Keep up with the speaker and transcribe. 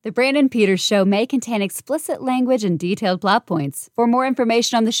The Brandon Peters Show may contain explicit language and detailed plot points. For more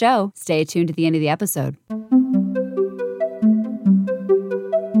information on the show, stay tuned to the end of the episode.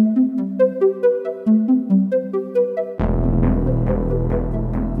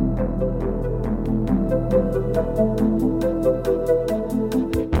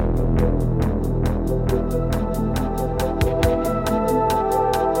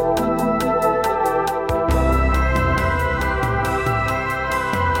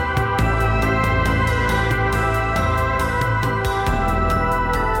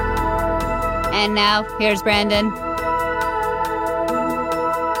 And now, here's Brandon.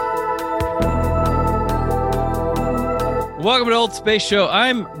 Welcome to Old Space Show.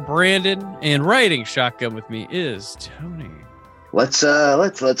 I'm Brandon, and riding shotgun with me is Tony. Let's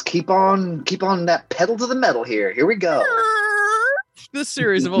keep on that pedal to the metal here. Here we go. This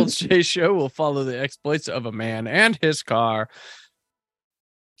series of Old Space Show will follow the exploits of a man and his car.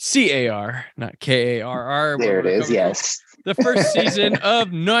 CAR, not KARR. There it is. Yes. The first season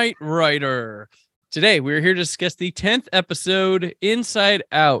of Knight Rider. Today, we're here to discuss the 10th episode, Inside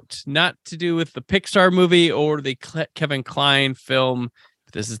Out. Not to do with the Pixar movie or the Kevin Kline film.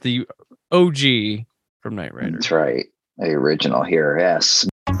 This is the OG from Knight Rider. That's right. The original here, yes.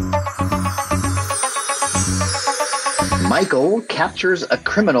 Michael captures a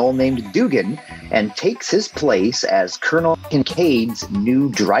criminal named Dugan and takes his place as Colonel Kincaid's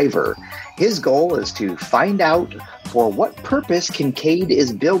new driver. His goal is to find out for what purpose Kincaid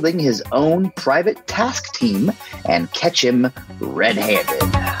is building his own private task team and catch him red-handed.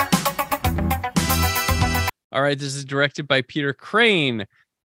 All right, this is directed by Peter Crane,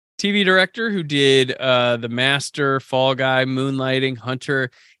 TV director who did The Master, Fall Guy, Moonlighting,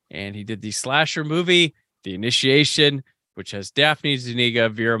 Hunter, and he did the slasher movie, The Initiation, which has Daphne Zuniga,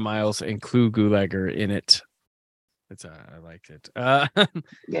 Vera Miles, and Clu Gulager in it. I liked it.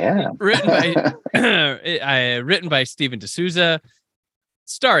 Yeah. written by Stephen D'Souza,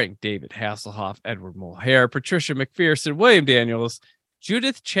 starring David Hasselhoff, Edward Mulhare, Patricia McPherson, William Daniels,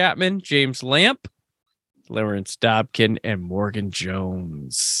 Judith Chapman, James Lamp, Lawrence Dobkin, and Morgan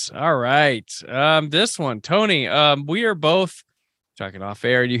Jones. All right. This one, Tony, we are both talking off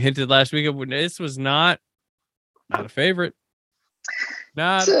air. You hinted last week when this was not a favorite.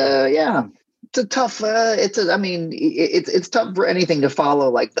 Yeah. It's a tough. It's tough for anything to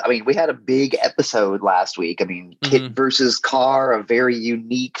follow. We had a big episode last week. Kit versus Car, a very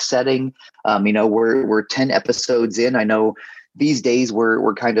unique setting. We're 10 episodes in. I know these days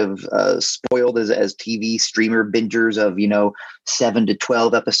we're kind of spoiled as TV streamer bingers of 7 to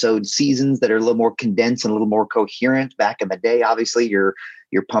 12 episode seasons that are a little more condensed and a little more coherent. Back in the day, obviously you're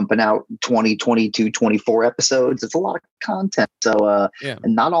pumping out 20, 22, 24 episodes. It's a lot of content. So,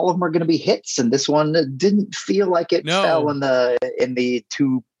 and not all of them are going to be hits. And this one didn't feel like it fell in the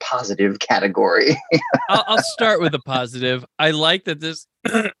too positive category. I'll start with a positive. I like that this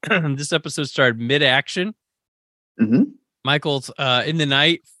episode started mid-action. Mm-hmm. Michael's in the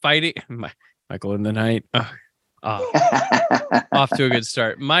night fighting. Michael in the night. Off to a good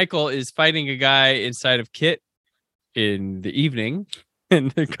start. Michael is fighting a guy inside of Kit in the evening. In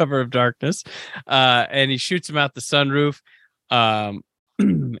the cover of darkness, and he shoots him out the sunroof,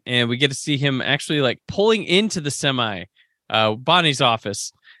 and we get to see him actually pulling into the semi, Bonnie's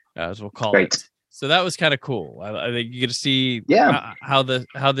office, as we'll call it. So that was kind of cool. I think you get to see how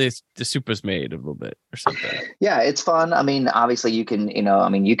the soup was made a little bit or something. Yeah, it's fun. Obviously you can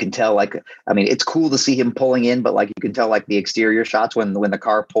you can tell it's cool to see him pulling in, but you can tell the exterior shots when the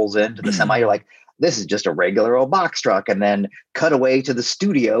car pulls into the semi, you're like, this is just a regular old box truck, and then cut away to the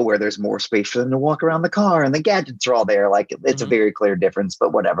studio where there's more space for them to walk around the car and the gadgets are all there. It's a very clear difference,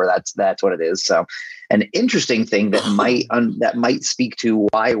 but whatever, that's what it is. So an interesting thing that might speak to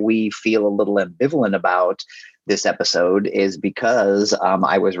why we feel a little ambivalent about this episode is because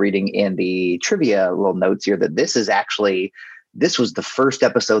I was reading in the trivia little notes here that this was the first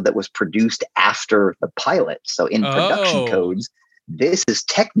episode that was produced after the pilot. So in production codes, this is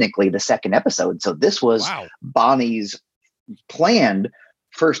technically the second episode. So this was Bonnie's planned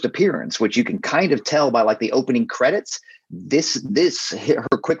first appearance, which you can kind of tell by the opening credits. This her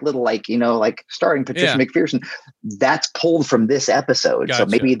quick little starring Patricia McPherson, that's pulled from this episode. Gotcha. So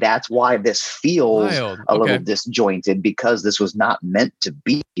maybe that's why this feels a little disjointed, because this was not meant to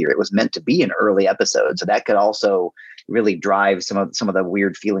be here. It was meant to be an early episode. So that could also really drive some of the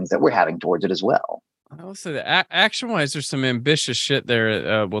weird feelings that we're having towards it as well. I will say that action-wise, there's some ambitious shit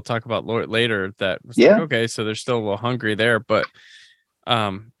there. We'll talk about later. That was okay, so they're still a little hungry there, but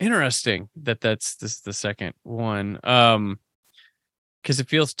interesting that's the second one. because it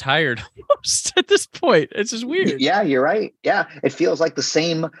feels tired almost at this point. It's just weird. Yeah, you're right. Yeah, it feels like the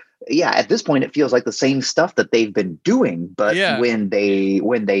same. Yeah, at this point, it feels like the same stuff that they've been doing. But when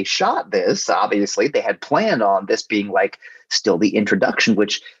they shot this, obviously they had planned on this being like still the introduction,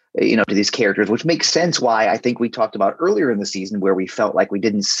 which to these characters, which makes sense why I think we talked about earlier in the season where we felt like we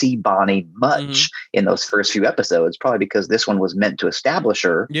didn't see Bonnie much in those first few episodes, probably because this one was meant to establish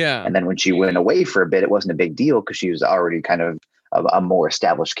her. Yeah. And then when she went away for a bit, it wasn't a big deal because she was already kind of a more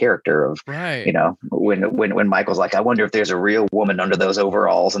established character of, when Michael's like, I wonder if there's a real woman under those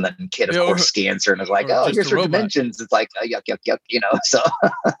overalls. And then Kit, of course, scans her and is like, oh, here's her dimensions. It's like, yuck, so.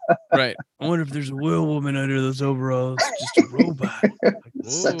 Right. I wonder if there's a real woman under those overalls. Just a robot. Like,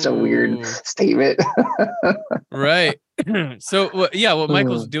 such a weird statement. Right. So, what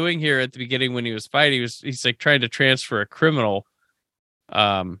Michael's doing here at the beginning when he was fighting, he's like trying to transfer a criminal.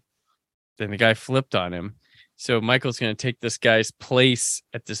 Then the guy flipped on him. So Michael's going to take this guy's place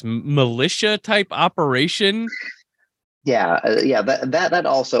at this militia type operation. Yeah. That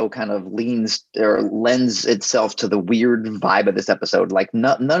also kind of lends itself to the weird vibe of this episode. Like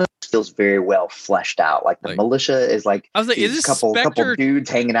none of this feels very well fleshed out. Like the militia is like, I was like, is this couple dudes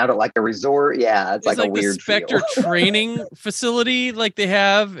hanging out at like a resort? Yeah, it's like a weird the Spectre training facility like they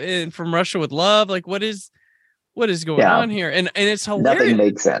have from Russia with Love. Like what is going on here? And it's hilarious. Nothing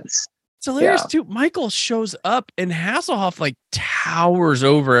makes sense. It's hilarious too. Michael shows up and Hasselhoff like towers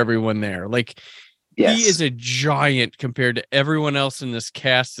over everyone there. Like he is a giant compared to everyone else in this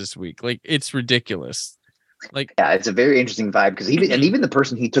cast this week. Like it's ridiculous. Like it's a very interesting vibe because even the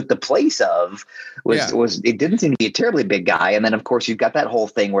person he took the place of was it didn't seem to be a terribly big guy. And then of course you've got that whole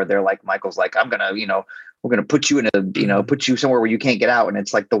thing where they're like, Michael's like, I'm gonna, we're gonna put you in a put you somewhere where you can't get out, and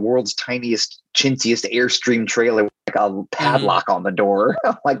it's like the world's tiniest, chintziest Airstream trailer with like a padlock on the door.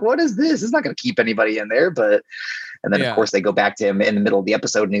 I'm like, what is this? It's not gonna keep anybody in there, but. And then, of course, they go back to him in the middle of the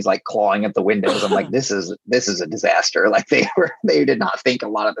episode, and he's like clawing at the windows. I'm like, this is a disaster. Like they did not think a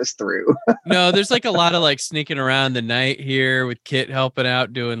lot of this through. No, there's like a lot of like sneaking around the night here with Kit helping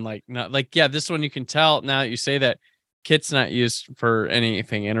out, doing this one you can tell now that you say that Kit's not used for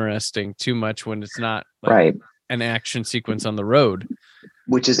anything interesting too much when it's not an action sequence on the road.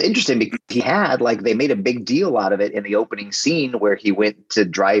 Which is interesting because he had they made a big deal out of it in the opening scene where he went to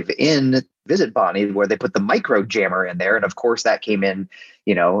drive in, visit Bonnie, where they put the micro jammer in there. And of course that came in,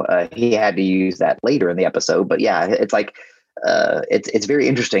 he had to use that later in the episode. But yeah, it's like, it's very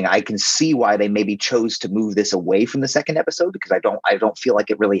interesting. I can see why they maybe chose to move this away from the second episode because I don't feel like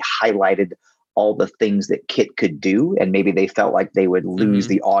it really highlighted all the things that Kit could do. And maybe they felt like they would lose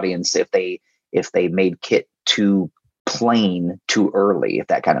the audience if they made Kit too plain too early, if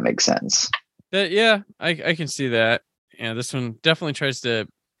that kind of makes sense. I can see that. Yeah, this one definitely tries to.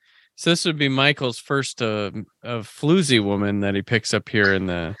 So this would be Michael's first of floozy woman that he picks up here in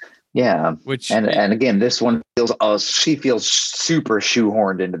the. Yeah, and again, this one feels she feels super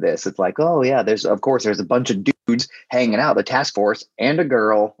shoehorned into this. It's like, oh yeah, there's a bunch of dudes hanging out, the task force, and a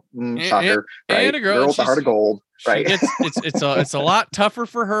girl, shocker, right? And a girl with a heart of gold. Right. It's a lot tougher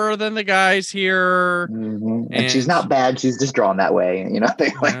for her than the guys here. Mm-hmm. And she's not bad. She's just drawn that way,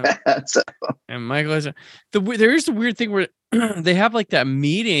 things like that. So. And Michael has there is the weird thing where they have like that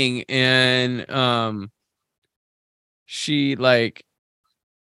meeting and she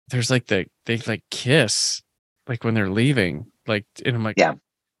there's like they kiss like when they're leaving. Like and I'm like, yeah.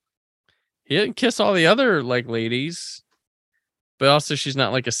 He didn't kiss all the other ladies. But also, she's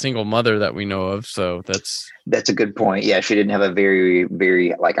not like a single mother that we know of, so that's a good point. Yeah, she didn't have a very, very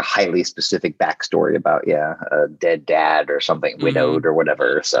a highly specific backstory about a dead dad or something, widowed or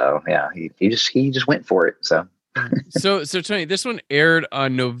whatever. So yeah, he just went for it. So so Tony, this one aired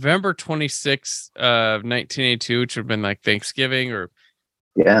on November 26th of 1982, which would have been Thanksgiving or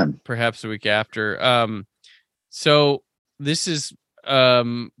perhaps a week after. So this is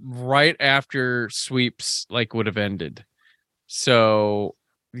right after Sweeps would have ended. So,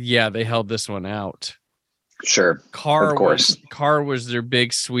 yeah, they held this one out. Sure. Car was their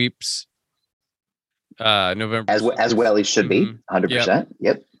big Sweeps. November. As well he should be. 100%.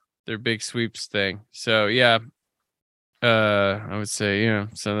 Yep. Their big Sweeps thing. So, yeah. I would say,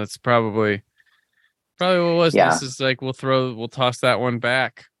 so that's probably what it was. Yeah. This is we'll toss that one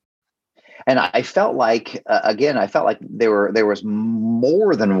back. And I felt like, there was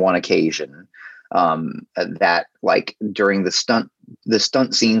more than one occasion that during the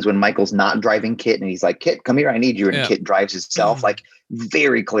stunt scenes when Michael's not driving Kit and he's like, Kit, come here, I need you. And Kit drives himself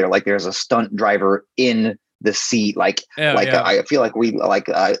very clear. There's a stunt driver in the seat. I feel like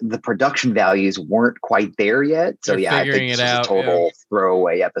the production values weren't quite there yet. So I think this is a total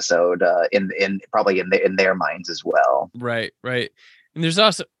throwaway episode in their minds as well. Right. And there's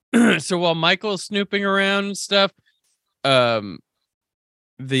also so while Michael's snooping around and stuff, the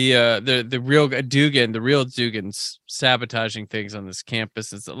real Dugan, the real Dugan's sabotaging things on this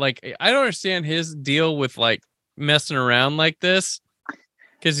campus. It's like I don't understand his deal with like messing around like this,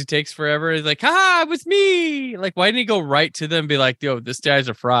 because he takes forever. He's like, it was me. Like, why didn't he go right to them and be like, yo, this guy's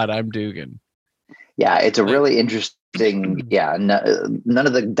a fraud, I'm Dugan? Yeah, it's a really interesting. Yeah, none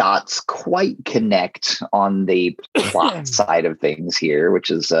of the dots quite connect on the plot side of things here,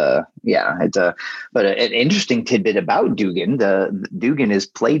 which is but an interesting tidbit about Dugan. Dugan is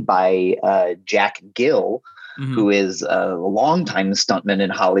played by Jack Gill, who is a longtime stuntman in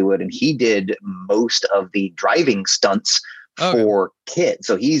Hollywood, and he did most of the driving stunts for Kit.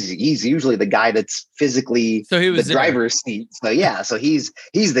 So he's usually the guy that's physically the driver's seat. So yeah, so he's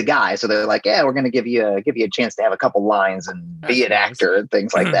the guy. So they're like, yeah, we're going to give you a chance to have a couple lines and be an actor and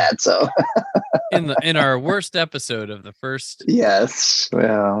things like that. So in our worst episode of the first. Yes.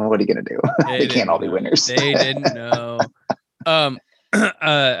 Well, what are you going to do? They can't all be winners. They didn't know.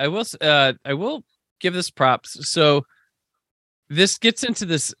 I will give this props. So this gets into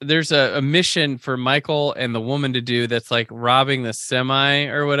this. There's a mission for Michael and the woman to do that's like robbing the semi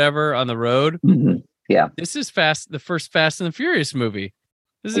or whatever on the road. Mm-hmm. Yeah. This is the first Fast and the Furious movie.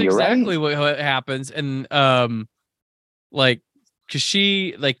 This is exactly what happens. And like, cause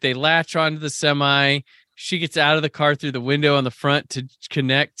they latch onto the semi. She gets out of the car through the window on the front to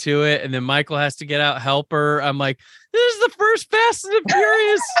connect to it. And then Michael has to get out, help her. I'm like, this is the first Fast and the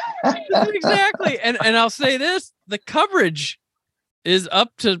Furious. Exactly. And I'll say this, the coverage is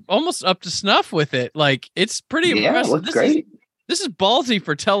almost up to snuff with it. Like, it's pretty impressive. It looks great. This is ballsy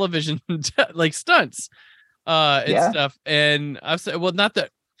for television, like stunts and stuff. And I've said, well, not that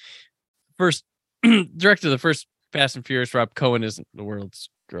first director of the first Fast and Furious, Rob Cohen, isn't the world's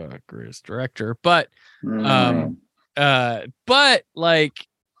greatest director, but like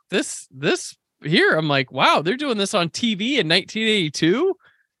this here, I'm like, wow, they're doing this on TV in 1982.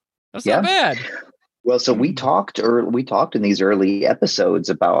 That's not bad. Well, so we talked in these early episodes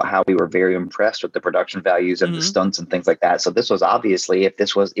about how we were very impressed with the production values of the stunts and things like that. So this was obviously, if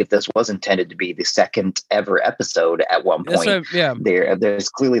this was intended to be the second ever episode at one point, there's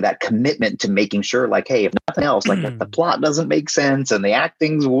clearly that commitment to making sure, like, hey, if nothing else, like if the plot doesn't make sense and the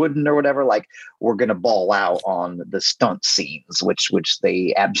acting's wouldn't or whatever, like we're going to ball out on the stunt scenes, which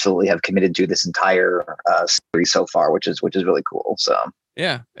they absolutely have committed to this entire series so far, which is really cool. So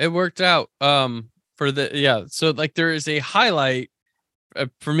yeah, it worked out. So like there is a highlight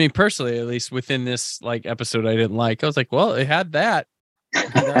for me personally, at least within this like episode I didn't like. I was like, well, it had that.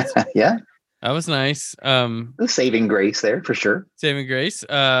 Yeah, that was nice. The saving grace there for sure. Saving grace.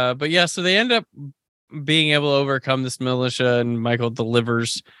 But yeah, so they end up being able to overcome this militia, and Michael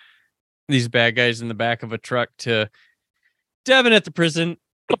delivers these bad guys in the back of a truck to Devin at the prison.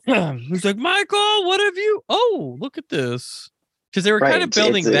 He's like, Michael, what have you? Oh, look at this. Because they were kind of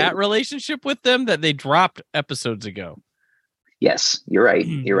building that relationship with them that they dropped episodes ago. Yes, you're right.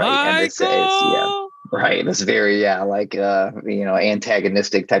 You're right. And it's right. It's very like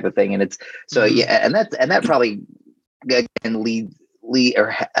antagonistic type of thing, and it's so and that probably again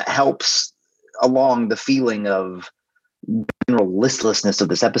helps along the feeling of general listlessness of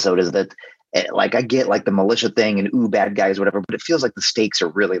this episode. Is that like I get like the militia thing and bad guys whatever, but it feels like the stakes are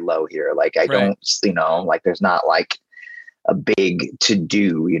really low here. Like I don't like there's not like a big to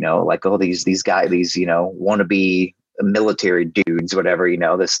do, like all these guys, these, wannabe military dudes, whatever,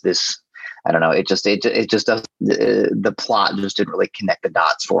 this, I don't know. It just does the plot just didn't really connect the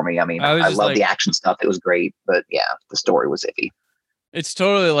dots for me. I mean, I love the action stuff. It was great, but yeah, the story was iffy. It's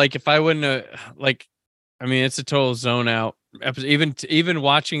totally like, if I wouldn't it's a total zone out episode. Even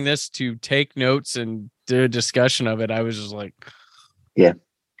watching this to take notes and do a discussion of it, I was just like, yeah.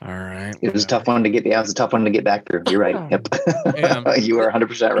 All right. It was a tough one to get. Yeah, it was a tough one to get back through. You're right. Yep. You are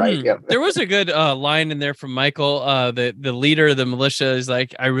 100% right. Yep. There was a good line in there from Michael. The leader of the militia is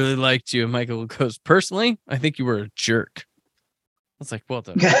like, "I really liked you." And Michael goes, "Personally, I think you were a jerk." I was like, "Well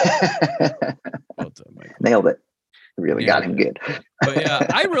done." Well done, Michael. Nailed it. Really got him good. But yeah,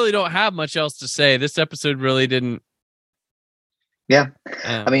 I really don't have much else to say. This episode really didn't. Yeah.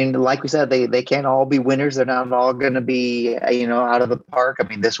 I mean, like we said, they can't all be winners. They're not all going to be, out of the park. I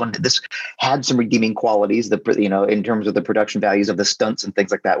mean, this had some redeeming qualities, in terms of the production values of the stunts and things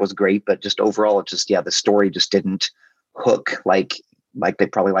like that was great. But just overall, it just, the story just didn't hook like they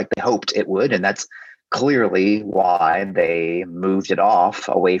hoped it would. And that's clearly why they moved it off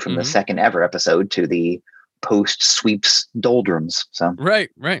away from the second ever episode to the post sweeps doldrums. So right.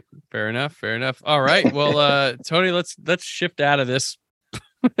 Fair enough. All right. Well, Tony, let's shift out of this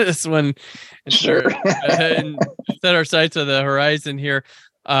this one. Sure. And set our sights on the horizon here.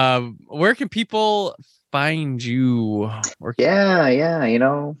 Where can people find you?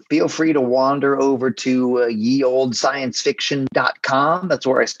 Yeah. Feel free to wander over to yeoldsciencefiction.com. That's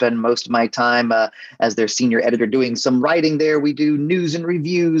where I spend most of my time as their senior editor doing some writing there. We do news and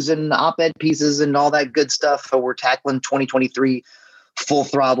reviews and op-ed pieces and all that good stuff. We're tackling 2023 full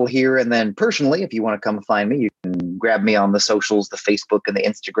throttle here. And then personally, if you want to come find me, you can grab me on the socials, the Facebook and the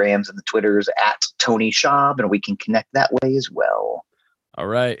Instagrams and the Twitters at Tony Schaab, and we can connect that way as well. All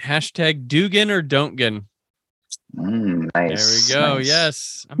right. Hashtag Dugan or Don'tgan. Nice. There we go. Nice.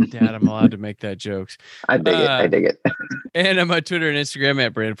 Yes. I'm a dad. I'm allowed to make that jokes. I dig it. And I'm on Twitter and Instagram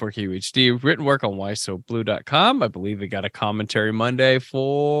at Brandon4KUHD. Written work on whysoblue.com. I believe they got a commentary Monday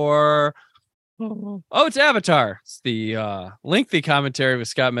for... it's Avatar. It's the lengthy commentary with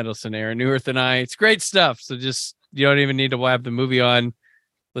Scott Mendelson, Aaron Newirth, and I. It's great stuff. So just, you don't even need to have the movie on.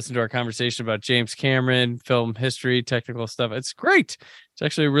 Listen to our conversation about James Cameron, film history, technical stuff. It's great. It's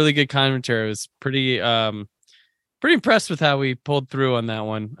actually a really good commentary. I was pretty impressed with how we pulled through on that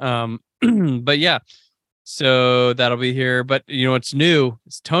one. But yeah, so that'll be here. But you know what's new?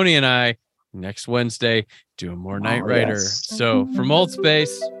 It's Tony and I next Wednesday doing more Knight Rider. Yes. So from Old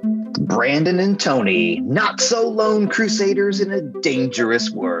Space, Brandon and Tony, not so lone crusaders in a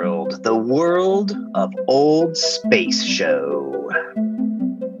dangerous world. The world of Old Space Show.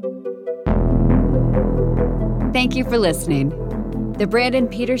 Thank you for listening. The Brandon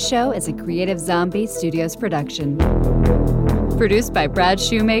Peters Show is a Creative Zombie Studios production. Produced by Brad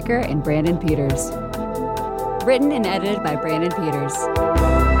Shoemaker and Brandon Peters. Written and edited by Brandon Peters.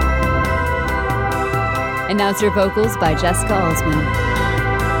 Announcer vocals by Jessica Alsman.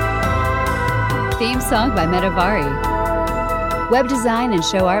 Theme song by Metavari. Web design and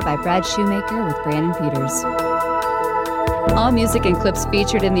show art by Brad Shoemaker with Brandon Peters. All music and clips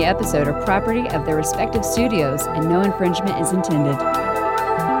featured in the episode are property of their respective studios, and no infringement is intended.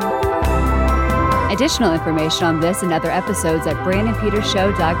 Additional information on this and other episodes at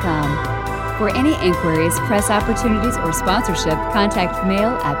BrandonPetersShow.com. For any inquiries, press opportunities, or sponsorship, contact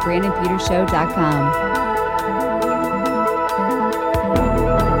mail at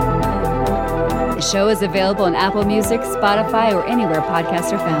BrandonPetersShow.com. The show is available on Apple Music, Spotify, or anywhere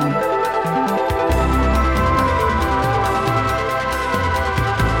podcasts are found.